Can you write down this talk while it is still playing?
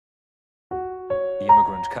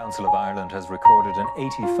Ireland, Council of Ireland has recorded an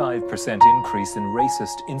 85% increase in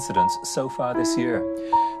racist incidents so far this year.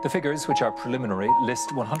 The figures, which are preliminary,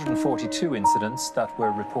 list 142 incidents that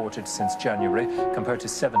were reported since January, compared to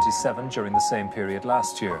 77 during the same period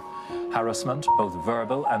last year. Harassment, both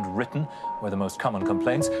verbal and written, were the most common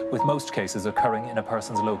complaints, with most cases occurring in a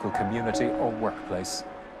person's local community or workplace.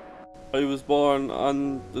 I was born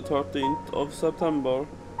on the 13th of September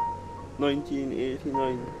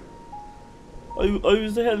 1989. I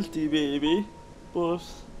was a healthy baby, but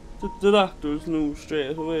the doctors knew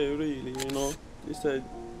straight away, really, you know. They said,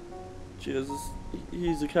 Jesus,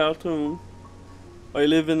 he's a cartoon. I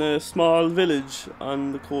live in a small village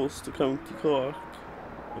on the coast of County Cork.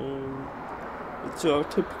 It's your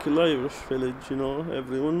typical Irish village, you know,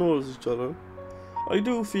 everyone knows each other. I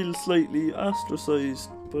do feel slightly ostracised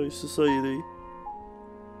by society.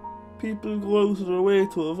 People go out of their way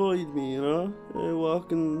to avoid me, you know,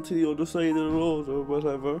 walking to the other side of the road or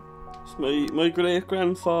whatever. So my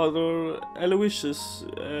great-grandfather, Aloysius,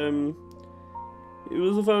 he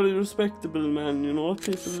was a very respectable man, you know.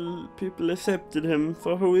 People accepted him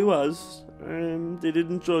for who he was. They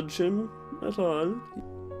didn't judge him at all.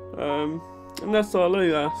 And that's all I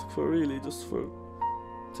ask for, really, just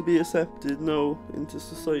to be accepted now into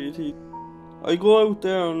society. I go out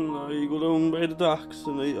there and I go down by the docks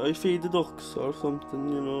and I feed the ducks or something,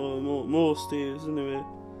 you know, most days anyway.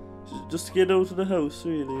 Just to get out of the house,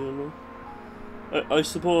 really, you know. I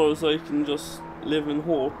suppose I can just live in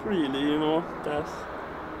hope, really, you know, that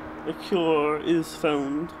a cure is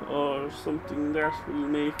found or something that will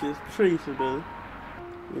make it treatable,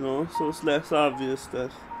 you know, so it's less obvious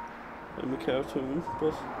that I'm a cartoon,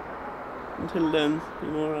 but until then,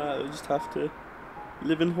 you know, I just have to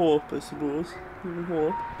live in hope, I suppose. Live in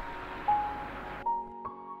hope.